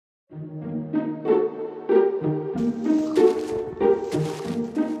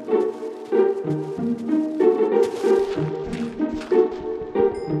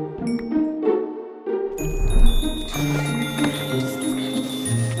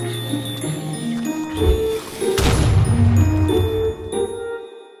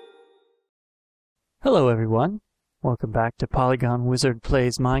Hello everyone, welcome back to Polygon Wizard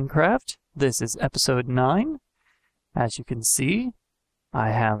Plays Minecraft. This is episode 9. As you can see,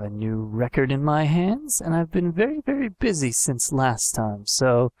 I have a new record in my hands, and I've been very busy since last time.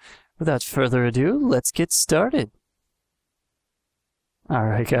 So, without further ado, let's get started.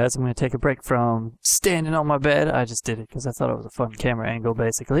 Alright guys, I'm going to take a break from standing on my bed. I just did it because I thought it was a fun camera angle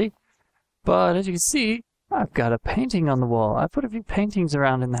basically. But as you can see, I've got a painting on the wall. I put a few paintings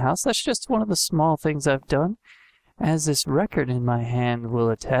around in the house. That's just one of the small things I've done. As this record in my hand will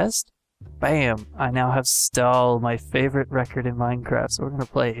attest, bam! I now have Stall, my favorite record in Minecraft. So we're going to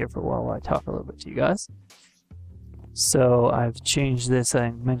play here for a while I talk a little bit to you guys. So I've changed this.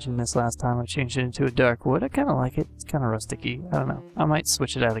 I mentioned this last time. I changed it into a dark wood. I kind of like it. It's kind of rusticy. I don't know. I might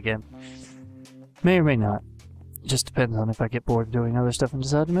switch it out again. May or may not. Just depends on if I get bored doing other stuff and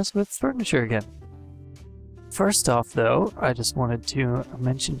decide to mess with furniture again. First off, though, I just wanted to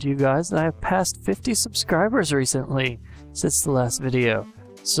mention to you guys that I have passed 50 subscribers recently since the last video.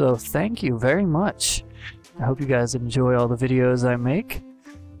 So thank you very much. I hope you guys enjoy all the videos I make.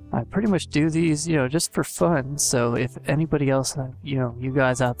 I pretty much do these, just for fun. So if anybody else, you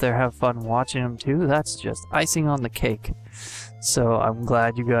guys out there have fun watching them too, that's just icing on the cake. So I'm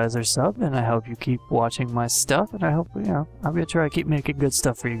glad you guys are subbed, and I hope you keep watching my stuff, and I hope, I'm going to try to keep making good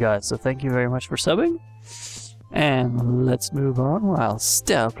stuff for you guys. So thank you very much for subbing. And let's move on while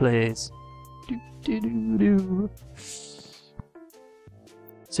Stell plays.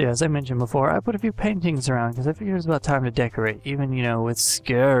 So yeah, as I mentioned before, I put a few paintings around because I figured it was about time to decorate, even, with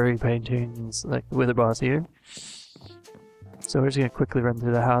scary paintings like the Wither Boss here. So we're just going to quickly run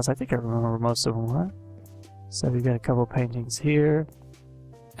through the house. I think I remember where most of them were. So we've got a couple paintings here.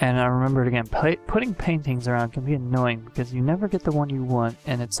 And I remembered again, putting paintings around can be annoying because you never get the one you want,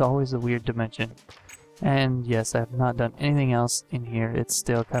 and it's always a weird dimension. And yes, I have not done anything else in here. It's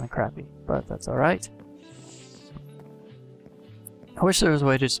still kind of crappy, but that's alright. I wish there was a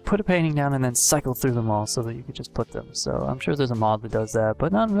way to just put a painting down and then cycle through them all so that you could just put them. So I'm sure there's a mod that does that,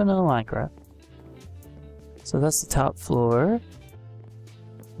 but not in vanilla Minecraft. So that's the top floor.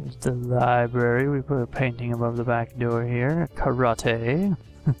 Here's the library. We put a painting above the back door here. Karate.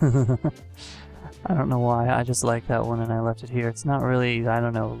 I don't know why, I just like that one and I left it here. It's not really, I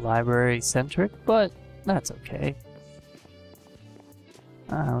don't know, library-centric, but that's okay.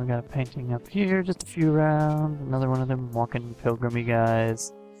 We got a painting up here, just a few around. Another one of them walking pilgrimy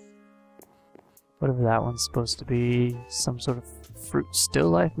guys. Whatever that one's supposed to be. Some sort of fruit still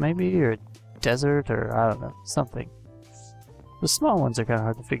life, maybe? Or a desert, or I don't know, something. The small ones are kind of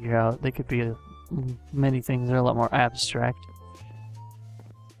hard to figure out. They could be many things. They're a lot more abstract.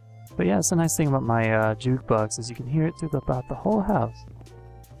 But yeah, it's a nice thing about my jukebox is you can hear it through about the whole house.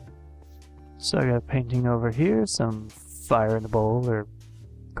 So I got a painting over here, some fire in the bowl or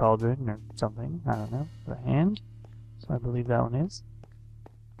cauldron or something, I don't know, with a hand. So I believe that one is.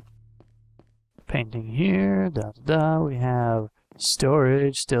 Painting here, we have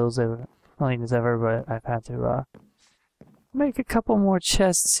storage, still as plain as ever, but I've had to make a couple more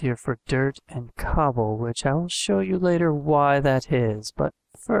chests here for dirt and cobble, which I will show you later why that is. But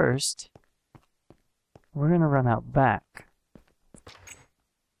first, we're going to run out back.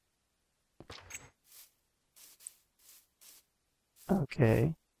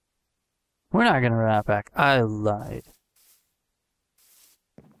 Okay. We're not going to run out back. I lied.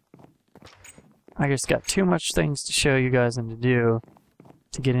 I just got too much things to show you guys and to do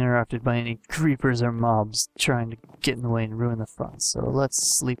to get interrupted by any creepers or mobs trying to get in the way and ruin the fun. So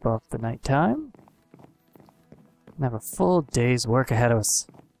let's sleep off the nighttime and have a full day's work ahead of us.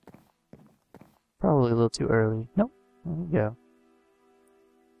 Probably a little too early. Nope. There we go.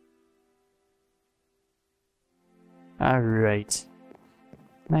 Alright.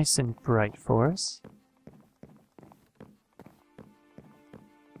 Nice and bright for us.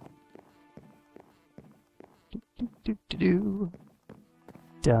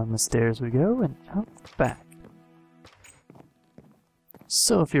 Down the stairs we go and out the back.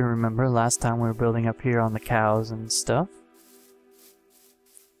 So if you remember, last time we were building up here on the cows and stuff.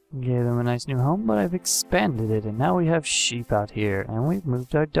 Gave them a nice new home, but I've expanded it and now we have sheep out here. And we've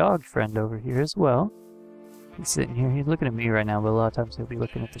moved our dog friend over here as well. He's sitting here, he's looking at me right now, but a lot of times he'll be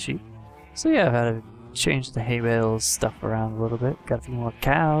looking at the sheep. So yeah, I've had to change the hay bales stuff around a little bit. Got a few more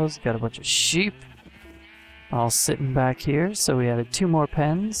cows, got a bunch of sheep. all sitting back here. So we added 2 more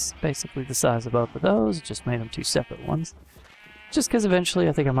pens, basically the size of both of those, just made them 2 separate ones. Just because eventually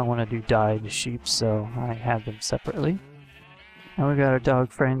I think I might want to do dyed sheep, so I had them separately. And we got our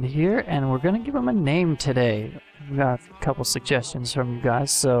dog friend here, and we're going to give him a name today. We got a couple suggestions from you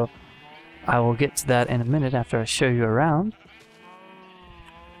guys, so I will get to that in a minute after I show you around.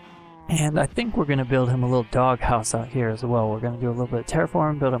 And I think we're going to build him a little dog house out here as well. We're going to do a little bit of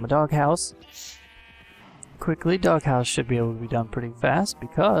terraform, build him a dog house. Quickly, dog house should be able to be done pretty fast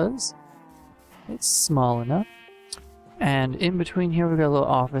because it's small enough. And in between here we got a little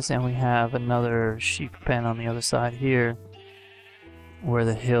office, and we have another sheep pen on the other side here where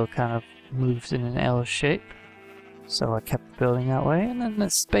the hill kind of moves in an L shape. So I kept the building that way, and then the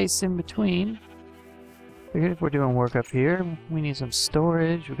space in between. Figured if we're doing work up here, we need some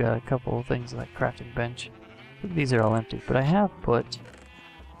storage. We got a couple of things like crafting bench. These are all empty, but I have put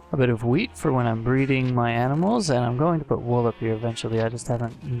a bit of wheat for when I'm breeding my animals, and I'm going to put wool up here eventually. I just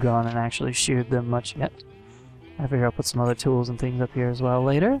haven't gone and actually sheared them much yet. I figure I'll put some other tools and things up here as well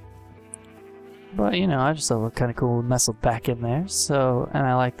later. But, you know, I just thought it looked kind of cool nestled back in there. So, and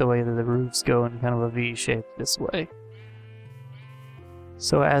I like the way that the roofs go in kind of a V shape this way.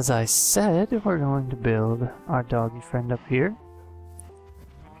 So as I said, we're going to build our doggy friend up here.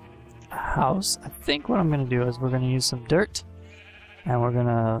 A house. I think what I'm going to do is we're going to use some dirt. And we're going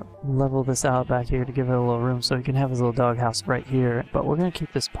to level this out back here to give it a little room so he can have his little dog house right here. But we're going to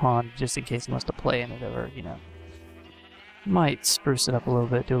keep this pond just in case he wants to play in it or, you know. Might spruce it up a little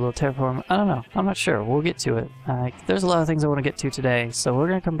bit, do a little terraform. I don't know. I'm not sure. We'll get to it. There's a lot of things I want to get to today, so we're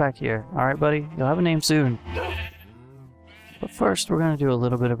going to come back here. Alright, buddy? You'll have a name soon. But first, we're going to do a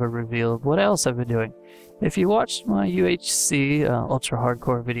little bit of a reveal of what else I've been doing. If you watched my UHC Ultra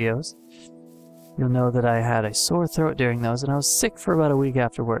Hardcore videos, you'll know that I had a sore throat during those, and I was sick for about a week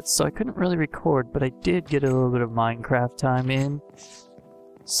afterwards, so I couldn't really record, but I did get a little bit of Minecraft time in.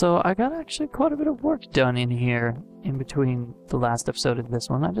 So I got actually quite a bit of work done in here in between the last episode and this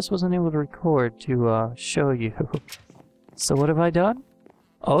one. I just wasn't able to record to show you. So what have I done?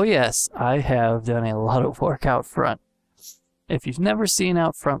 Oh yes, I have done a lot of work out front. If you've never seen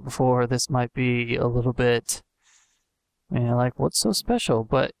out front before, this might be a little bit, you know, like, what's so special?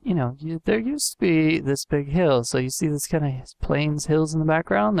 But, you know, there used to be this big hill, so you see this kind of plains hills in the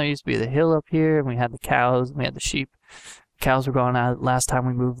background? There used to be the hill up here, and we had the cows, and we had the sheep. The cows were gone out last time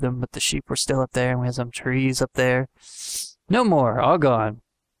we moved them, but the sheep were still up there, and we had some trees up there. No more, all gone.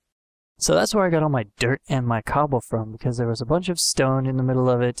 So that's where I got all my dirt and my cobble from, because there was a bunch of stone in the middle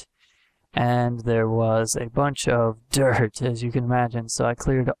of it, and there was a bunch of dirt, as you can imagine. So I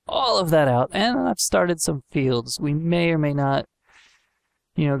cleared all of that out, and I've started some fields. We may or may not,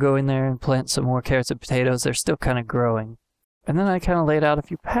 you know, go in there and plant some more carrots and potatoes. They're still kind of growing. And then I kind of laid out a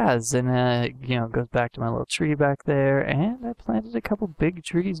few paths, and you know, it goes back to my little tree back there, and I planted a couple big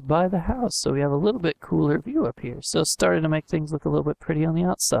trees by the house, so we have a little bit cooler view up here. So started to make things look a little bit pretty on the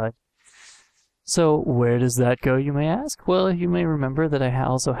outside. So where does that go, you may ask? Well, you may remember that I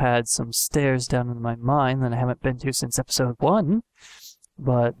also had some stairs down in my mine that I haven't been to since episode 1,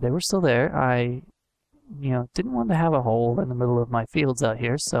 but they were still there. I, you know, didn't want to have a hole in the middle of my fields out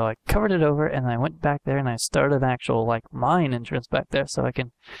here, so I covered it over, and I went back there and I started an actual, like, mine entrance back there so I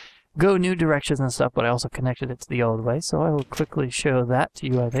can go new directions and stuff, but I also connected it to the old way, so I will quickly show that to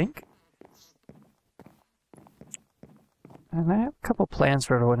you, I think. And I have a couple plans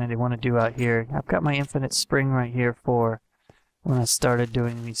for what I want to do out here. I've got my infinite spring right here for when I started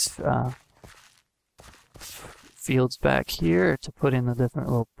doing these fields back here to put in the different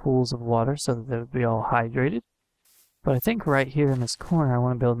little pools of water so that they would be all hydrated. But I think right here in this corner I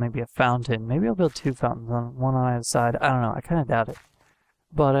want to build maybe a fountain. Maybe I'll build 2 fountains, one on either side. I don't know, I kind of doubt it.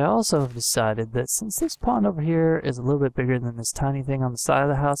 But I also have decided that since this pond over here is a little bit bigger than this tiny thing on the side of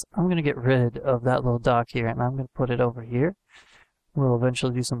the house, I'm going to get rid of that little dock here, and I'm going to put it over here. We'll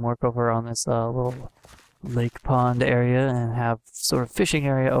eventually do some work over on this little lake pond area and have sort of fishing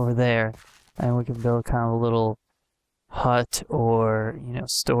area over there. And we can build kind of a little hut or, you know,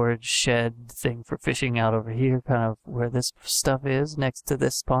 storage shed thing for fishing out over here, kind of where this stuff is next to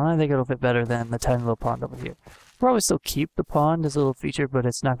this pond. I think it'll fit better than the tiny little pond over here. Probably still keep the pond as a little feature, but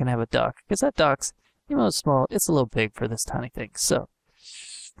it's not going to have a dock, because that dock's, even though it's small, it's a little big for this tiny thing. So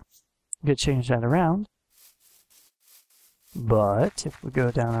I'm going to change that around. But if we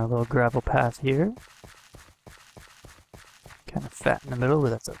go down our little gravel path here, kind of fat in the middle,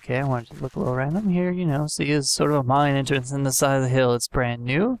 but that's okay. I want it to look a little random here, you know. See, it's sort of a mine entrance in the side of the hill. It's brand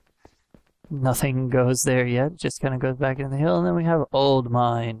new. Nothing goes there yet. It just kind of goes back into the hill, and then we have old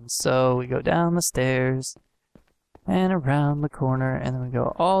mine. So we go down the stairs, and around the corner, and then we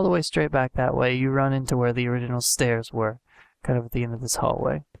go all the way straight back that way. You run into where the original stairs were, kind of at the end of this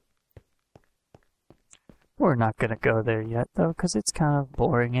hallway. We're not going to go there yet, though, because it's kind of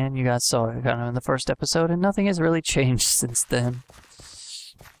boring, and you guys saw it kind of in the first episode, and nothing has really changed since then.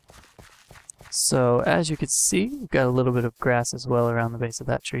 So, as you can see, we've got a little bit of grass as well around the base of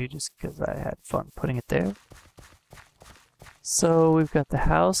that tree, just because I had fun putting it there. So, we've got the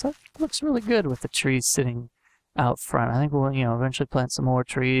house. That looks really good with the trees sitting out front. I think we'll, eventually plant some more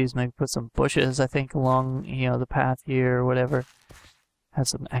trees, maybe put some bushes, I think, along, the path here or whatever. Have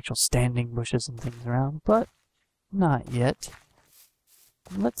some actual standing bushes and things around, but not yet.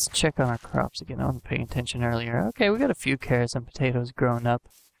 Let's check on our crops again. I wasn't paying attention earlier. Okay, we got a few carrots and potatoes growing up.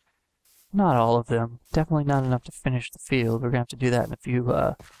 Not all of them. Definitely not enough to finish the field. We're going to have to do that in a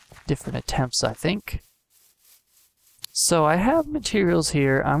few different attempts, I think. So I have materials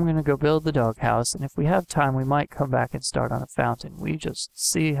here. I'm going to go build the doghouse, and if we have time, we might come back and start on a fountain. We just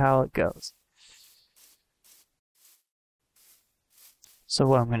see how it goes. So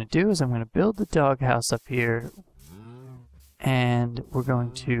what I'm going to do is I'm going to build the doghouse up here, and we're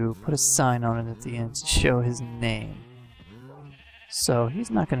going to put a sign on it at the end to show his name. So he's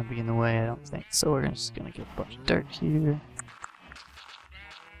not going to be in the way, I don't think. So we're just going to get a bunch of dirt here.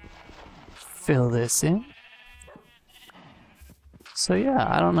 Fill this in. So yeah,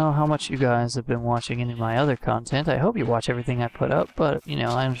 I don't know how much you guys have been watching any of my other content. I hope you watch everything I put up, but,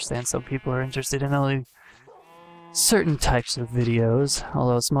 I understand some people are interested in only certain types of videos.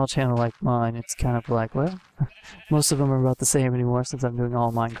 Although a small channel like mine, it's kind of like, well, most of them are about the same anymore since I'm doing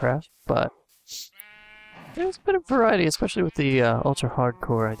all Minecraft, but there's a bit of variety, especially with the ultra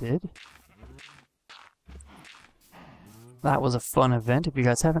hardcore I did. That was a fun event. If you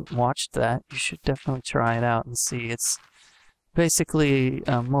guys haven't watched that, you should definitely try it out and see. It's basically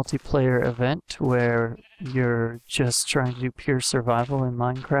a multiplayer event where you're just trying to do pure survival in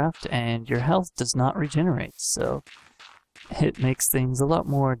Minecraft and your health does not regenerate, so it makes things a lot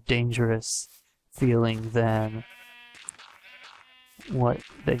more dangerous feeling than what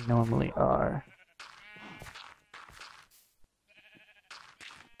they normally are.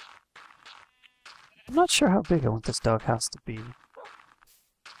 I'm not sure how big I want this doghouse to be.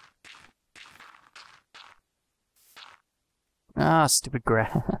 Ah, stupid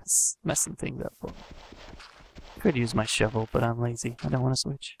grass. Messing things up for me. Could use my shovel, but I'm lazy. I don't want to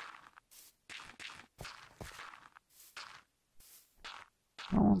switch.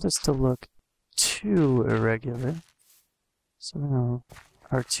 I don't want this to look too irregular. So,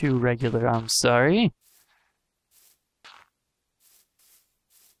 or too regular, I'm sorry.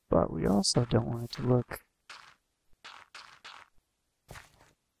 But we also don't want it to look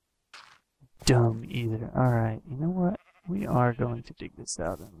dumb either. Alright, you know what? We are going to dig this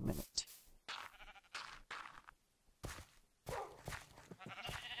out in a minute.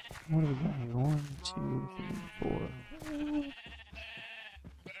 What do we got here? 1, 2, 3, 4. We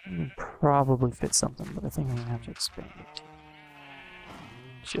can probably fit something, but I think I'm going to have to expand it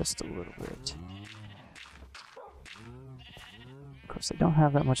just a little bit. Of course, I don't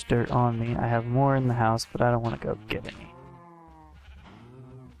have that much dirt on me. I have more in the house, but I don't want to go get any.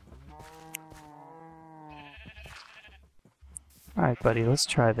 Alright, buddy, let's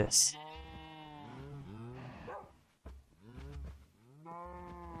try this.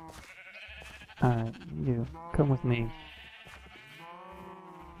 Alright, you, come with me.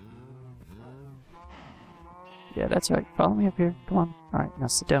 Yeah, that's right. Follow me up here. Come on. Alright, now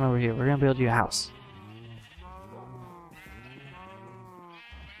sit down over here. We're gonna build you a house.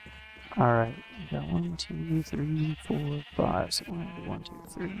 Alright, we got 1, 2, 3, 4, 5. So we're gonna do 1, 2,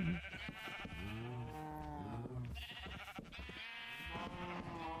 3.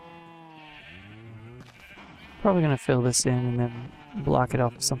 Probably gonna fill this in and then block it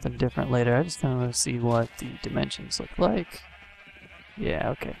off with something different later. I just kind of want to see what the dimensions look like. Yeah,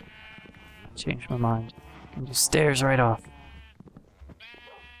 okay. I changed my mind. I can do stairs right off.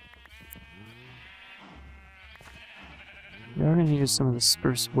 We are gonna use some of the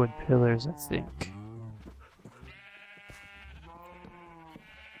spruce wood pillars, I think.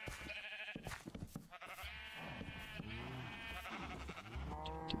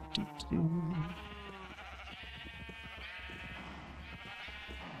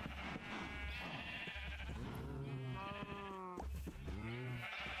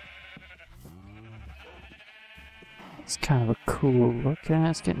 It's kind of a cool look.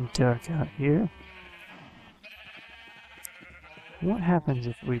 It's getting dark out here. What happens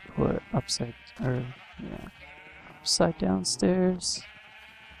if we put upside down stairs?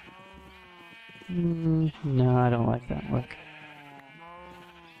 No, I don't like that look.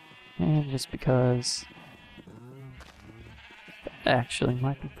 And just because actually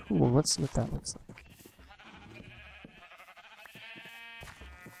might be cool. Let's see what that looks like.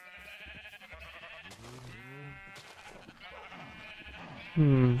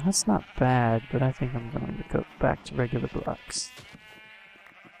 That's not bad, but I think I'm going to go back to regular blocks.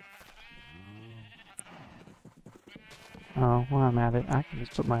 Oh, while I'm at it, I can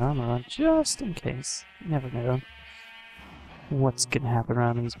just put my armor on just in case. You never know what's gonna happen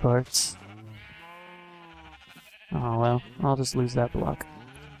around these parts. Oh well, I'll just lose that block.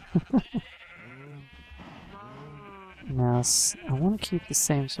 Now, I want to keep the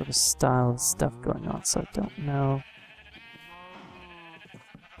same sort of style of stuff going on, so I don't know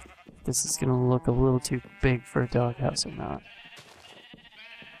if this is gonna look a little too big for a doghouse or not.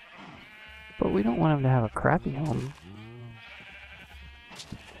 But we don't want him to have a crappy home.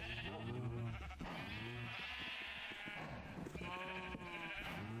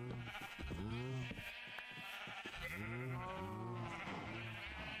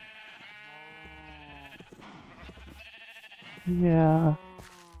 Yeah,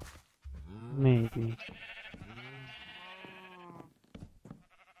 maybe.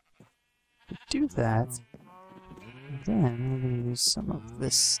 Do that, and then we're going to use some of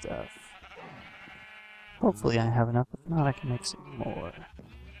this stuff. Hopefully I have enough, if not I can make some more.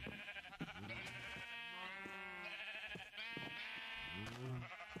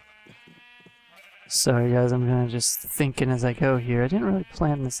 Sorry guys, I'm kind of just thinking as I go here. I didn't really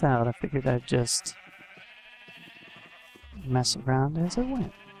plan this out. I figured I'd just mess around as I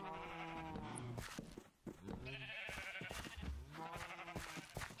went.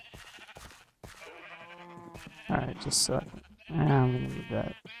 Alright, just so I'm gonna need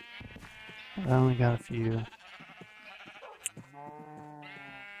that. I only got a few.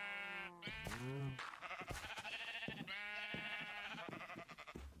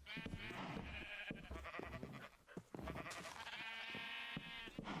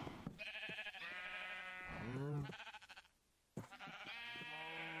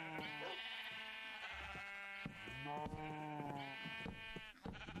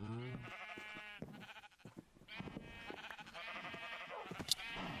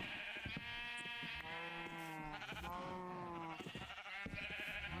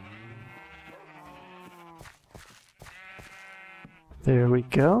 There we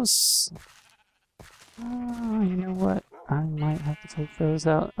go. You know what? I might have to take those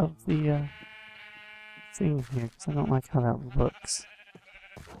out of the thing here, because I don't like how that looks.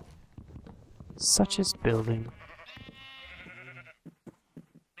 Such is building.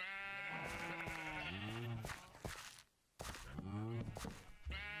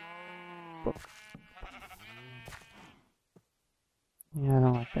 Yeah, I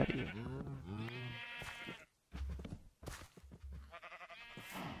don't like that either.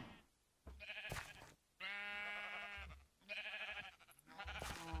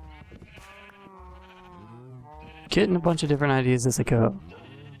 Getting a bunch of different ideas as I go.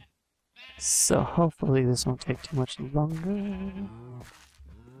 So hopefully this won't take too much longer.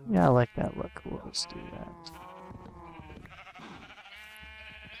 Yeah, I like that look. We'll just do that.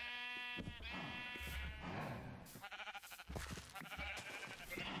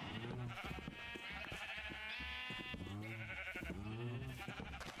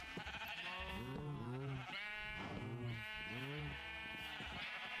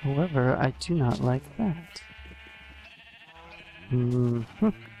 However, I do not like that. I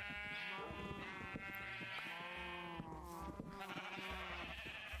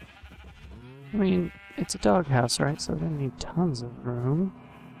mean, it's a doghouse, right? So we're gonna need tons of room.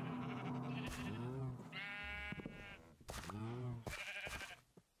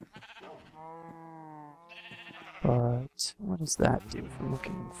 But what does that do from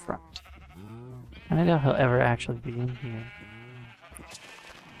looking in front? I doubt he'll ever actually be in here.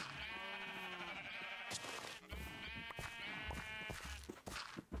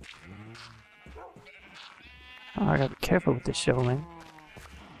 Oh, I gotta be careful with this shovel, man.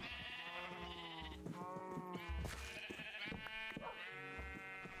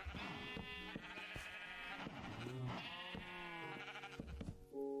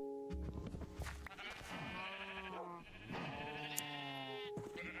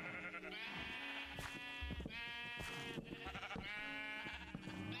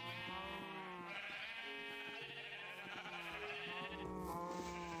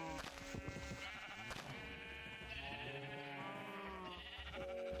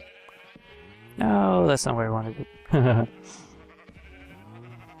 No, that's not where I wanted it.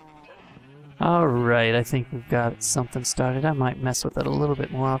 Alright, I think we've got something started. I might mess with it a little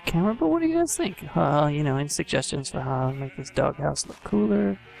bit more off camera, but what do you guys think? You know, any suggestions for how to make this doghouse look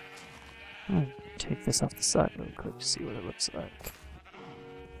cooler? take this off the side real quick to see what it looks like.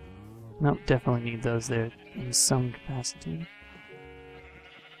 Nope, definitely need those there in some capacity.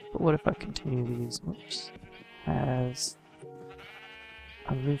 But what if I continue these, whoops, as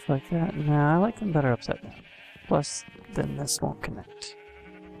a roof like that? Nah, I like them better upside down. Plus, then this won't connect.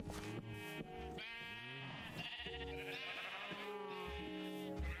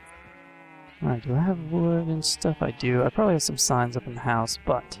 Alright, do I have wood and stuff? I do. I probably have some signs up in the house,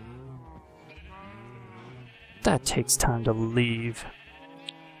 but that takes time to leave.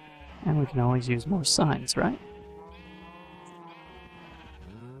 And we can always use more signs, right?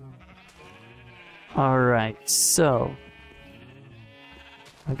 Alright, so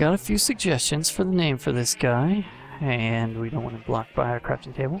I got a few suggestions for the name for this guy, and we don't want to block by our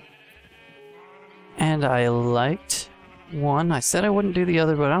crafting table. And I liked one. I said I wouldn't do the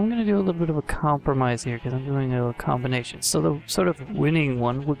other, but I'm going to do a little bit of a compromise here because I'm doing a little combination. So the sort of winning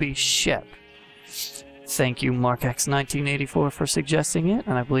one would be Shep. Thank you, MarkX1984, for suggesting it,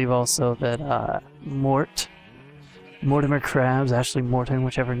 and I believe also that Mortimer Krabs, Ashley Morton,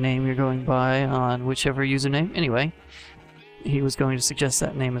 whichever name you're going by on whichever username. Anyway, he was going to suggest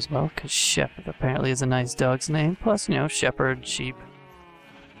that name as well, because Shep apparently is a nice dog's name. Plus, you know, shepherd, sheep,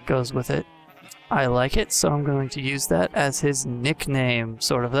 goes with it. I like it, so I'm going to use that as his nickname,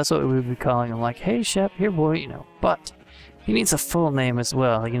 sort of. That's what we would be calling him, like, hey Shep, here boy, you know. But he needs a full name as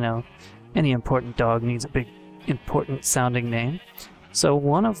well, you know. Any important dog needs a big, important sounding name. So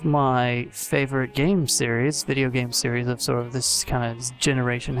one of my favorite game series, video game series of sort of this kind of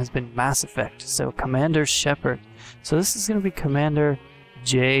generation has been Mass Effect. So Commander Shepard. So this is going to be Commander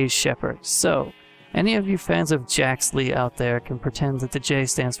J. Shepard. So any of you fans of Jaxley out there can pretend that the J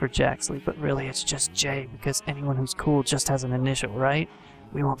stands for Jaxley, but really it's just J because anyone who's cool just has an initial, right?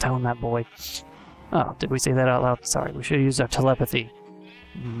 We won't tell him that, boy. Oh, did we say that out loud? Sorry, we should have used our telepathy.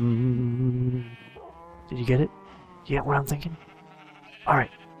 Did you get it? You get what I'm thinking?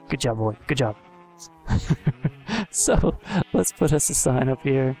 Alright, good job, boy. Good job. So, let's put us a sign up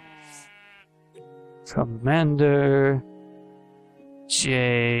here. Commander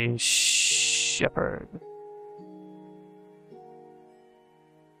J. Shepard.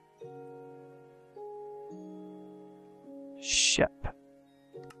 Shep.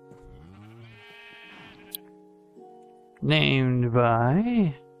 Named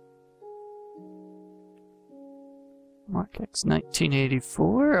by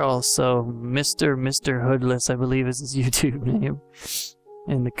MarkX1984, also Mr. Hoodless, I believe is his YouTube name,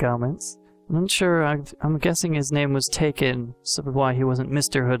 in the comments. I'm not sure, I'm guessing his name was taken, so why he wasn't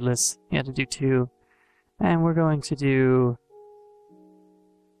Mr. Hoodless. He had to do two. And we're going to do...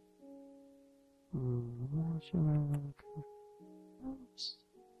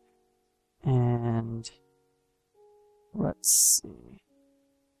 And... let's see.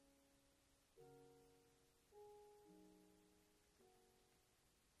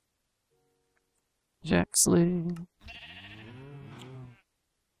 Jaxley.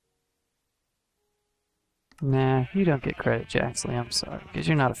 Nah, you don't get credit, Jaxley. I'm sorry, because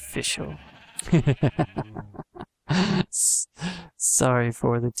you're not official. Sorry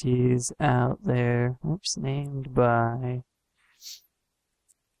for the tease out there. Oops, named by...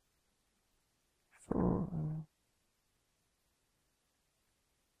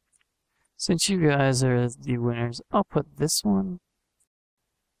 Since you guys are the winners, I'll put this one.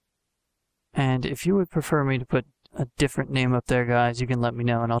 And if you would prefer me to put a different name up there, guys, you can let me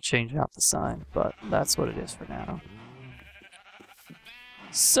know and I'll change out the sign. But that's what it is for now.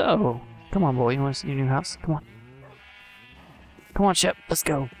 So, come on, boy. You want to see your new house? Come on. Come on, Shep. Let's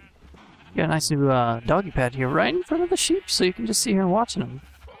go. You got a nice new doggy pad here right in front of the sheep, so you can just sit here and watching them.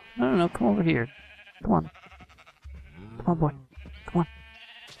 No, come over here. Come on. Come on, boy. Come on.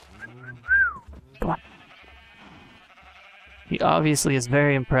 Come on. He obviously is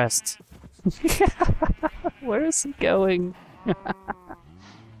very impressed. Where is he going?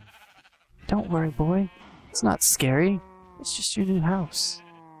 Don't worry, boy. It's not scary. It's just your new house.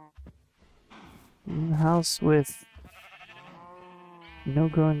 New house with no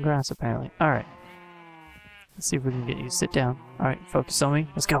growing grass, apparently. Alright. Let's see if we can get you to sit down. Alright, focus on me.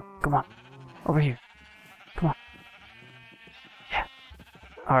 Let's go. Come on. Over here. Come on. Yeah.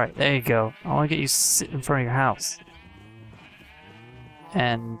 Alright, there you go. I want to get you to sit in front of your house.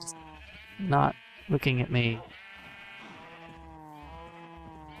 And not looking at me.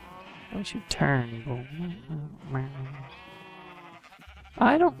 Don't you turn?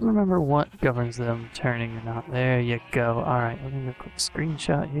 I don't remember what governs them turning or not. There you go. Alright, let me do a quick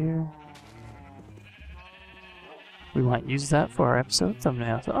screenshot here. We might use that for our episode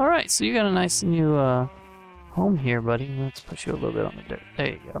thumbnail. Alright, so you got a nice new home here, buddy. Let's push you a little bit on the dirt. There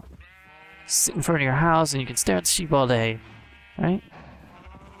you go. sit in front of your house and you can stare at the sheep all day, right?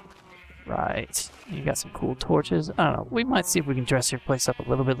 Right. You got some cool torches. I don't know. We might see if we can dress your place up a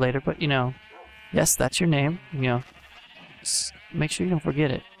little bit later, but you know, yes, that's your name. You know, just make sure you don't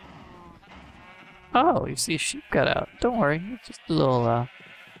forget it. Oh, you see a sheep got out. Don't worry. It's just a little,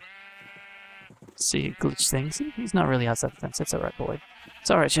 see, glitch thing. See, he's not really outside the fence. It's alright, boy. It's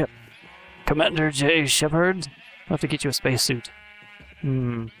alright, Shep. Commander J. Shepard. I'll have to get you a spacesuit.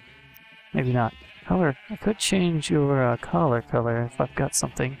 Maybe not. However, I could change your collar color if I've got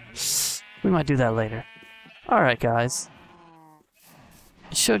something. We might do that later. Alright, guys.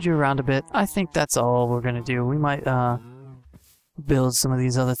 I showed you around a bit. I think that's all we're gonna do. We might, build some of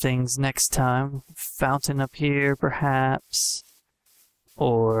these other things next time. Fountain up here, perhaps.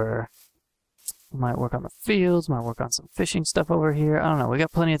 Or we might work on the fields, might work on some fishing stuff over here. I don't know. We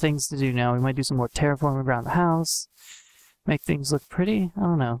got plenty of things to do now. We might do some more terraforming around the house. Make things look pretty. I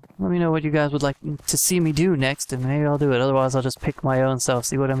don't know. Let me know what you guys would like to see me do next, and maybe I'll do it. Otherwise, I'll just pick my own self,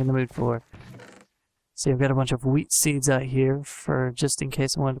 see what I'm in the mood for. See, I've got a bunch of wheat seeds out here for just in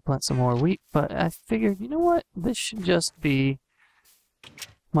case I wanted to plant some more wheat, but I figured, you know what? This should just be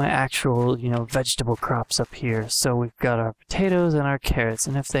my actual, you know, vegetable crops up here. So we've got our potatoes and our carrots,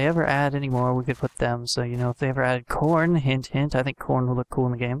 and if they ever add any more, we could put them. So, you know, if they ever added corn, hint, hint, I think corn will look cool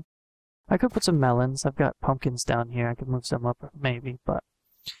in the game. I could put some melons. I've got pumpkins down here. I could move some up, maybe, but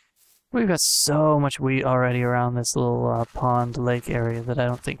we've got so much wheat already around this little pond lake area that I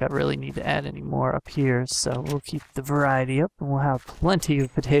don't think I really need to add any more up here. So we'll keep the variety up, and we'll have plenty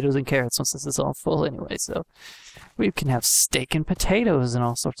of potatoes and carrots once this is all full anyway. So we can have steak and potatoes and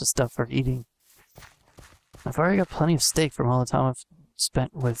all sorts of stuff for eating. I've already got plenty of steak from all the time I've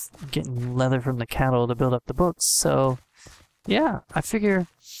spent with getting leather from the cattle to build up the books. So yeah, I figure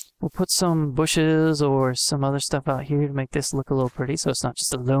we'll put some bushes or some other stuff out here to make this look a little pretty, so it's not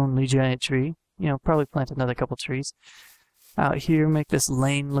just a lonely giant tree. You know, probably plant another couple trees out here, make this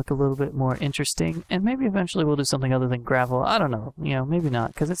lane look a little bit more interesting, and maybe eventually we'll do something other than gravel. I don't know, you know, maybe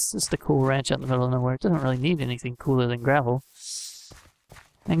not, because it's just a cool ranch out in the middle of nowhere. It doesn't really need anything cooler than gravel.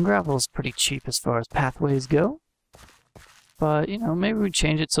 And gravel is pretty cheap as far as pathways go. But, you know, maybe we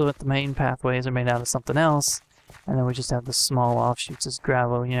change it so that the main pathways are made out of something else, and then we just have the small offshoots as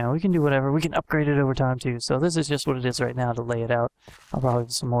gravel. You know, we can do whatever. We can upgrade it over time, too. So this is just what it is right now to lay it out. I'll probably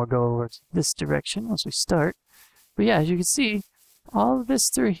do some more go over to this direction once we start. But yeah, as you can see, all of this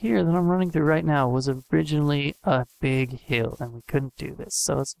through here that I'm running through right now was originally a big hill, and we couldn't do this.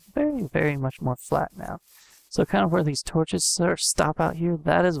 So it's very, very much more flat now. So kind of where these torches stop out here,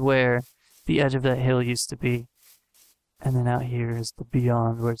 that is where the edge of that hill used to be. And then out here is the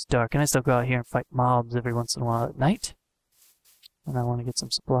beyond where it's dark. And I still go out here and fight mobs every once in a while at night. And I want to get some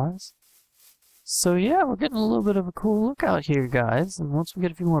supplies. So yeah, we're getting a little bit of a cool look out here, guys. And once we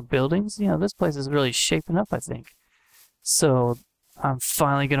get a few more buildings, you know, this place is really shaping up, I think. So I'm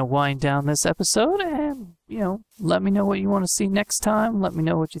finally going to wind down this episode and, you know, let me know what you want to see next time. Let me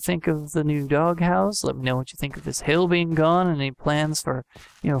know what you think of the new doghouse. Let me know what you think of this hill being gone and any plans for,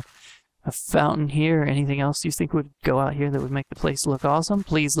 you know, a fountain here or anything else you think would go out here that would make the place look awesome.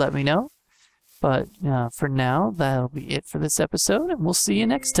 Please let me know. But for now, that'll be it for this episode, and we'll see you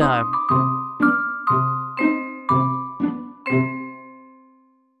next time.